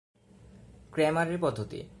ক্র্যামারের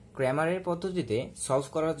পদ্ধতি। ক্র্যামারের পদ্ধতিতে সলভ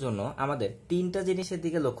করার জন্য আমাদের তিনটা জিনিসের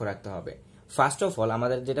দিকে লক্ষ্য রাখতে হবে। ফার্স্ট অফ অল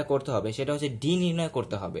আমাদের যেটা করতে হবে সেটা হচ্ছে ডি নির্ণয়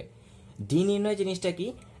করতে হবে। ডি নির্ণয় জিনিসটা কি?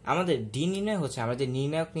 আমাদের ডি নির্ণয় হচ্ছে আমরা যে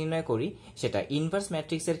নির্ণায়ক নির্ণয় করি সেটা ইনভার্স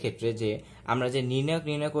ম্যাট্রিক্সের ক্ষেত্রে যে আমরা যে নির্ণায়ক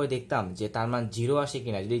নির্ণয় করে দেখতাম যে তার মান 0 আসে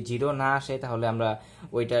কিনা। যদি 0 না আসে তাহলে আমরা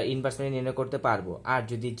ওইটা ইনভার্স ম্যাট্রিক্স নির্ণয় করতে পারবো, আর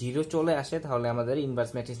যদি 0 চলে আসে তাহলে আমাদের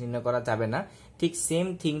ইনভার্স ম্যাট্রিক্স নির্ণয় করা যাবে না। ঠিক সেম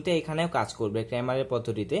থিংটা এখানেও কাজ করবে ক্র্যামারের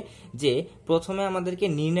পদ্ধতিতে, যে প্রথমে আমাদেরকে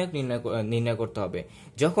নির্ণায়ক নির্ণয় করতে হবে।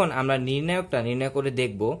 যখন আমরা নির্ণায়কটা নির্ণয় করে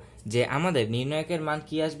দেখব যে আমাদের নির্ণায়কের মান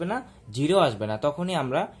কি আসবে না, 0 আসবে না, তখনই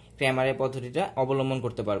আমরা ক্র্যামারের পদ্ধতিটা অবলম্বন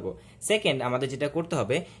করতে পারবো। সেকেন্ড, আমাদের যেটা করতে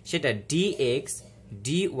হবে সেটা dx,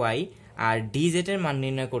 dy আর dz এর মান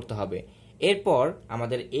নির্ণয় করতে হবে। এরপর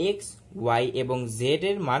আমাদের x, y এবং z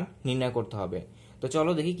এর মান নির্ণয় করতে হবে। তো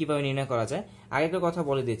চলো দেখি কিভাবে নির্ণয় করা যায়। আগে একটা কথা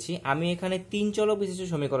বলে দিচ্ছি, আমি এখানে 3 চলক বিশিষ্ট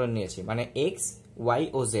সমীকরণ নিয়েছি, মানে x, y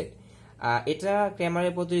ও z। এটা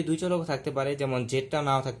ক্র্যামারের পদ্ধতি 2 চলক থাকতে পারে, যেমন জেডটা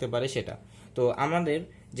নাও থাকতে পারে সেটা। তো আমাদের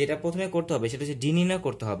যেটা প্রথমে করতে হবে সেটা হচ্ছে ডি নির্ণয়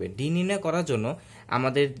করতে হবে। ডি নির্ণয় করার জন্য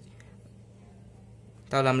আমাদের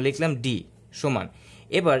তাহলে আমরা লিখলাম ডি সমান,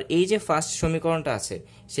 এবার এই যে ফার্স্ট সমীকরণটা আছে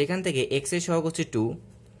সেখান থেকে x এর সহগ হচ্ছে 2,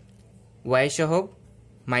 y এর সহগ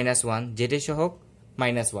 -1, z এর সহগ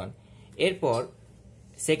 -1। এরপর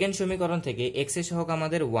সেকেন্ড সমীকরণ থেকে x এর সহগ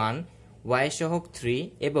আমাদের 1, y এর সহগ 3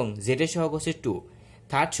 এবং z এর সহগ হচ্ছে 2।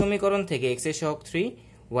 থার্ড সমীকরণ থেকে x এর সহগ 3,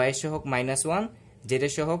 y এর সহগ -1, z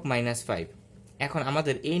এর সহগ -5। এখন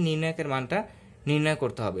আমাদের এই নির্ণায়কের মানটা নির্ণয়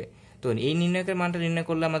করতে হবে। তো এই নির্ণায়কের মানটা নির্ণয়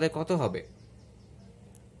করলে আমাদের কত হবে?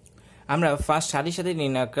 আমরা ফার্স্ট সারির সাথে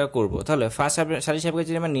নির্ণয় করব। তাহলে ফার্স্ট সারির সাপেক্ষে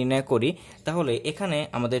যদি আমরা নির্ণয় করি তাহলে এখানে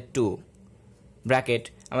আমাদের 2 ব্র্যাকেট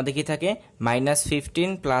আমাদের কি থাকে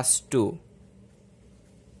 -15 + 2।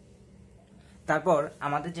 তারপর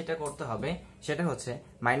আমাদের যেটা করতে হবে সেটা হচ্ছে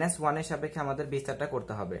 -1 এর সাপেক্ষে আমাদের বিস্তারটা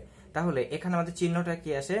করতে হবে। তাহলে এখানে আমাদের চিহ্নটা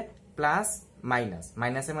কি আসে? প্লাস মাইনাস,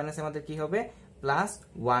 মাইনাসে মাইনাসে আমাদের কি হবে?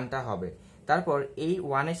 +1টা হবে। তারপর এই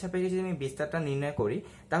 1 এর সাপেক্ষে যদি আমি বিস্তারটা নির্ণয় করি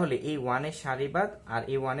তাহলে এই 1 এর সারিবাদ আর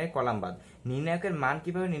এই 1 এর কলামবাদ নির্ণায়কের মান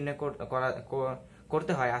কিভাবে নির্ণয়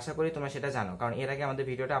করতে হয় আশা করি তোমরা সেটা জানো, কারণ এর আগে আমাদের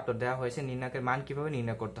ভিডিওটা আপলোড দেওয়া হয়েছে নির্ণায়কের মান কিভাবে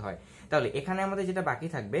নির্ণয় করতে হয়। তাহলে এখানে আমাদের যেটা বাকি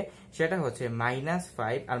থাকবে সেটা হচ্ছে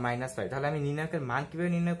 -5 আর -5। তাহলে আমি নির্ণায়কের মান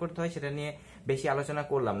কিভাবে নির্ণয় করতে হয় সেটা নিয়ে বেশি আলোচনা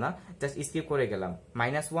করলাম না, জাস্ট স্কিপ করে গেলাম।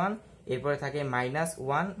 -1, এরপরে থাকে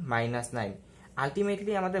 -1 -9।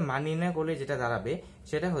 আলটিমেটলি আমাদের মান নির্ণয় করলে যেটা দাঁড়াবে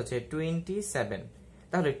সেটা হচ্ছে 27।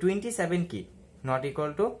 তাহলে 27 কি? Not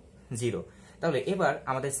equal to 0। তাহলে এবার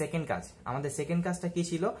আমাদের সেকেন্ড কাজটা কি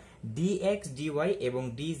ছিল? dx, dy এবং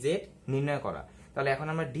dz নির্ণয় করা। তাহলে এখন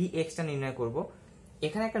আমরা dx টা নির্ণয় করব।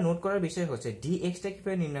 এখানে একটা নোট করার বিষয় হচ্ছে dx টা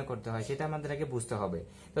কিভাবে নির্ণয় করতে হয় সেটা আমাদের আগে বুঝতে হবে।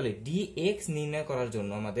 তাহলে dx নির্ণয় করার জন্য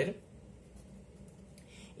আমাদের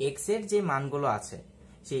x এর যে মানগুলো আছে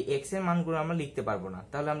সেই x এর মানগুলো আমরা লিখতে পারবো না।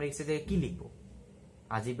 তাহলে আমরা x এর জায়গায় কি লিখবো?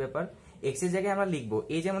 আজীব ব্যাপার। x এর জায়গায় আমরা লিখবো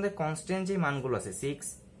এই যে আমাদের কনস্ট্যান্ট যে মানগুলো আছে 6,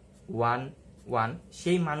 1, 1,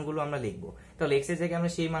 সেই মানগুলো আমরা লিখবো। তাহলে x এর জায়গায়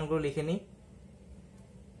আমরা সেই মানগুলো লিখে নিই।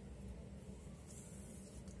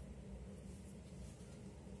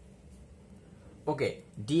 ওকে,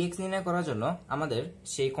 dx নির্ণয় করার জন্য আমাদের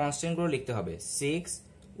সেই কনস্ট্যান্ট গুলো লিখতে হবে 6,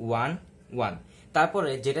 1, 1।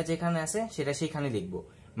 তারপরে যেটা যেখানে আছে সেটা সেইখানে লিখবো।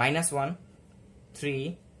 -1, 3,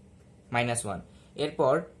 -1।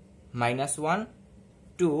 এরপর -1,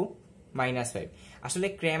 2, -5। আসলে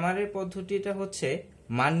ক্র্যামারের পদ্ধতিটা হচ্ছে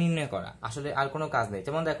মান নির্ণয় করা, আসলে আর কোনো কাজ নেই।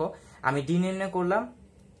 যেমন দেখো, আমি ডি নির্ণয় করলাম,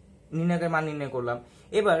 নির্ণায়কের মান নির্ণয় করলাম।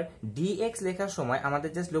 এবার dx লেখার সময় আমাদের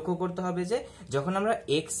জাস্ট লক্ষ্য করতে হবে যে যখন আমরা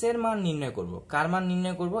x এর মান নির্ণয় করব, কার মান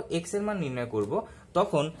নির্ণয় করব? x এর মান নির্ণয় করব,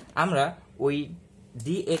 তখন আমরা ওই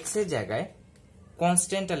dx এর জায়গায়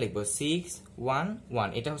কনস্ট্যান্টটা লিখব 6, 1, 1।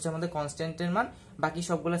 এটা হচ্ছে আমাদের কনস্ট্যান্টের মান, বাকি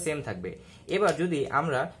সবগুলো সেম থাকবে। এবার যদি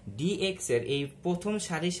আমরা dx এর এই প্রথম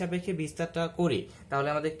সারির সাপেক্ষে বিস্তারটা করি তাহলে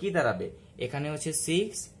আমাদের কি দাঁড়াবে? এখানে হচ্ছে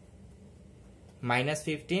 6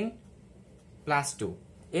 -15 + 2,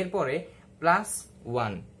 এরপরে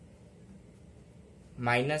 +1,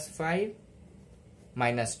 -5,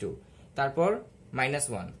 -2, তারপর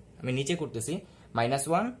 -1। আমি নিচে করতেছি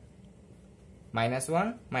 -1, -1,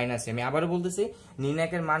 -, আমি আবারও বলতেছি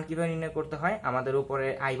নির্ণায়কের মান কিভাবে নির্ণয় করতে হয় আমাদের উপরে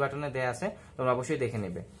আই বাটনে দেয়া আছে, তোমরা অবশ্যই দেখে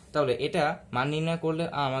নেবে। তাহলে এটা মান নির্ণয় করলে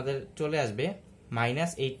আমাদের চলে আসবে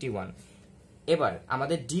 -81। এবার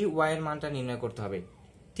আমাদের dy এর মানটা নির্ণয় করতে হবে।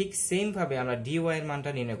 ঠিক সেম ভাবে আমরা dy এর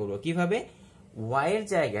মানটা নির্ণয় করব। কিভাবে? y এর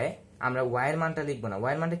জায়গায় আমরা y এর মানটা লিখবো না।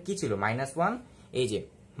 y এর মানটা কি ছিল? -1, এই যে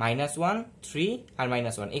 -1, 3 আর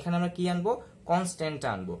 -1। এখানে আমরা কি আনবো? কনস্ট্যান্টটা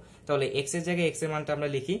আনবো। তাহলে x এর জায়গায় x এর মানটা আমরা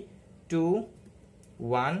লিখি 2,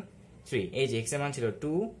 1, 3। এই যে x এর মান ছিল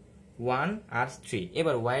 2, 1 আর 3।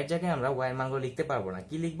 এবার y এর জায়গায় আমরা y এর মানগুলো লিখতে পারবো না,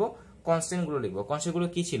 কি লিখবো, কনস্ট্যান্ট গুলো লিখবো। কনস্ট্যান্ট গুলো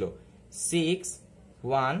কি ছিল, 6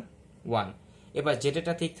 1 1। এবার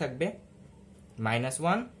যেটা ঠিক থাকবে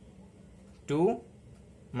 -1 2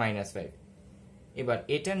 -5। এবার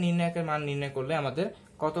এটা নির্ণায়কের মান নির্ণয় করলে আমাদের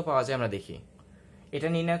কত পাওয়া যায় আমরা দেখি। এটা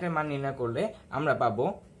নির্ণায়কের মান নির্ণয় করলে আমরা পাবো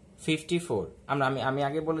 54। আমি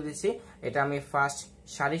আগে বলে দিচ্ছি, এটা আমি ফার্স্ট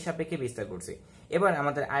সারির সাপেক্ষে বিস্তার করছি। এবার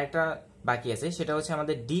আমাদের আরেকটা বাকি আছে, সেটা হচ্ছে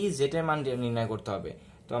আমাদের ডি জেড এর মান নির্ণয় করতে হবে।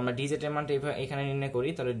 তো আমরা ডি জেড এর মানটা এখানে নির্ণয় করি,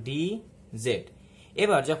 তাহলে ডি জেড।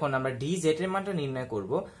 এবার যখন আমরা ডি জেড এর মানটা নির্ণয়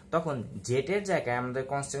করব, তখন জেড এর জায়গায় আমাদের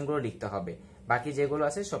কনস্ট্যান্ট গুলো লিখতে হবে। বাকি যেগুলো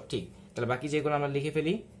আছে সব ঠিক, তাহলে বাকি যেগুলো আমরা লিখে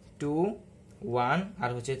ফেলি 2 1 আর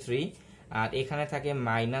হচ্ছে 3, আর এখানে থাকে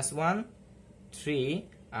 -1 3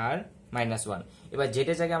 আর -1। এবার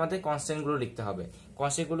যেটা জায়গায় আমাদের কনস্ট্যান্ট গুলো লিখতে হবে।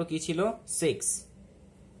 কনস্ট্যান্ট গুলো কি ছিল, 6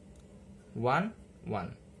 1 1।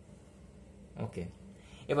 ওকে,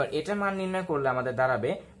 এবার এটার মান নির্ণয় করলে আমাদের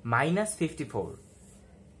দাঁড়াবে -54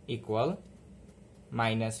 ইকুয়াল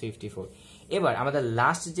 -54। এবার আমাদের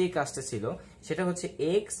লাস্ট যে কাজটা ছিল সেটা হচ্ছে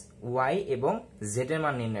এক্স, ওয়াই এবং জেড এর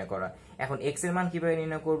মান নির্ণয় করা। এখন এক্স এর মান কিভাবে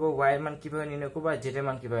নির্ণয় করব, ওয়াই এর মান কিভাবে নির্ণয় করব, আর জেড এর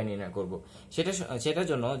মান কিভাবে নির্ণয় করব, সেটার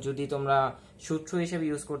জন্য যদি তোমরা সূত্র হিসেবে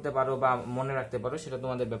ইউজ করতে পারো বা মনে রাখতে পারো, সেটা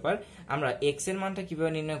তোমাদের ব্যাপার। আমরা এক্স এর মানটা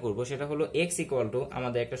কিভাবে নির্ণয় করব, সেটা হলো এক্স ইকুয়াল টু,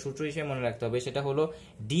 আমাদের একটা সূত্র হিসেবে মনে রাখতে হবে, সেটা হলো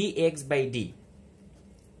dx/d।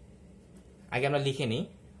 আগে আমরা লিখে নিই,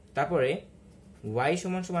 তারপরে y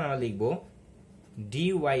সমান সমান আমরা লিখব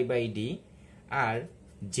dy/d, আর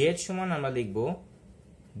z সমান আমরা লিখব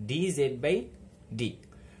dz/d।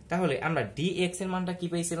 তাহলে আমরা dx এর মানটা কি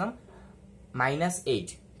পেয়েছিলাম, -8।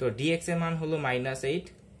 তো dx এর মান হলো -8।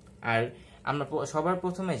 আর আমরা সবার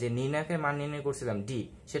প্রথমে যে নির্ণায়কের মান নির্ণয় করছিলাম d,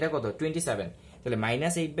 সেটা কত, 27। তাহলে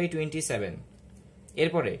 -8/27।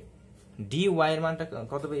 এরপরে dy এর মানটা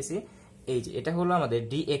কত পেয়েছি, এই যে এটা হলো আমাদের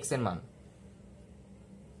dx এর মান,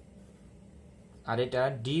 আর এটা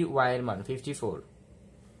dy এর মান 54,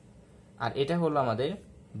 আর এটা হলো আমাদের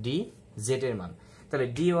dz এর মান। তাহলে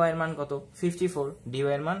dy এর মান কত, 54, dy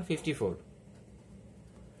এর মান 54,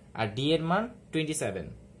 আর d এর মান 27,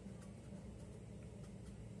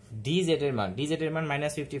 dz এর মান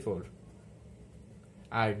 -54,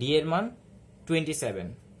 আর d এর মান 27।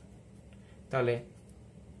 তাহলে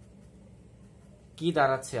কি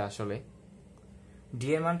দাঁড়াচ্ছে, আসলে d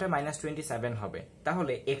এর মানটা -27 হবে।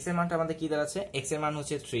 তাহলে x এর মানটা আমাদের কি দাঁড়াচ্ছে, x এর মান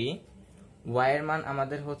হচ্ছে 3, y এর মান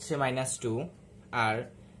আমাদের হচ্ছে -2, আর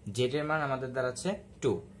z এর মান আমাদের দাঁড়াচ্ছে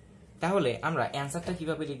 2। তাহলে আমরা অ্যান্সারটা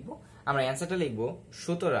কিভাবে লিখব, আমরা অ্যান্সারটা লিখব,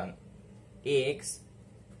 সুতরাং x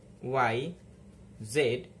y z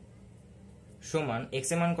সমান x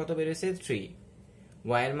এর মান কত বেরিয়েছে, 3,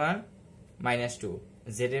 y এর মান -2,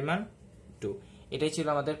 z এর মান 2। এটাই ছিল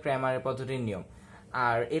আমাদের ক্র্যামারের পদ্ধতির নিয়ম।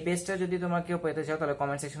 আর এই পেজটা যদি তোমরা কেউ পেতে চাও, তাহলে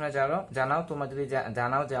কমেন্ট সেকশনে জানাও। তোমরা যদি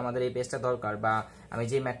জানাও যে আমাদের এই পেজটা দরকার, বা আমি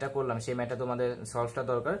যে ম্যাথটা করলাম সেই ম্যাথটা তোমাদের সলভটা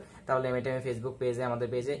দরকার, তাহলে আমি ফেসবুক পেজে, আমাদের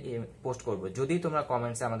পেজে পোস্ট করব, যদি তোমরা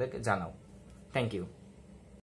কমেন্টসে আমাদেরকে জানাও। Thank you.